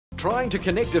Trying to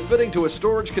connect a fitting to a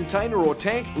storage container or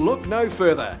tank? Look no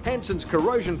further. Hanson's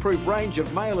corrosion-proof range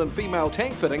of male and female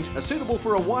tank fittings are suitable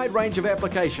for a wide range of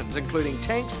applications, including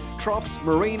tanks, troughs,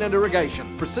 marine and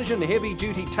irrigation. Precision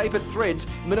heavy-duty tapered threads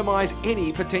minimise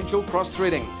any potential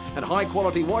cross-threading, and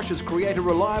high-quality washers create a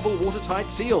reliable watertight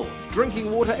seal.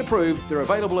 Drinking water approved, they're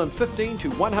available in 15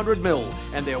 to 100 ml,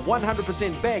 and they're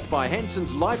 100% backed by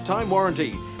Hanson's lifetime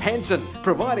warranty. Hanson,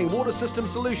 providing water system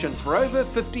solutions for over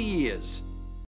 50 years.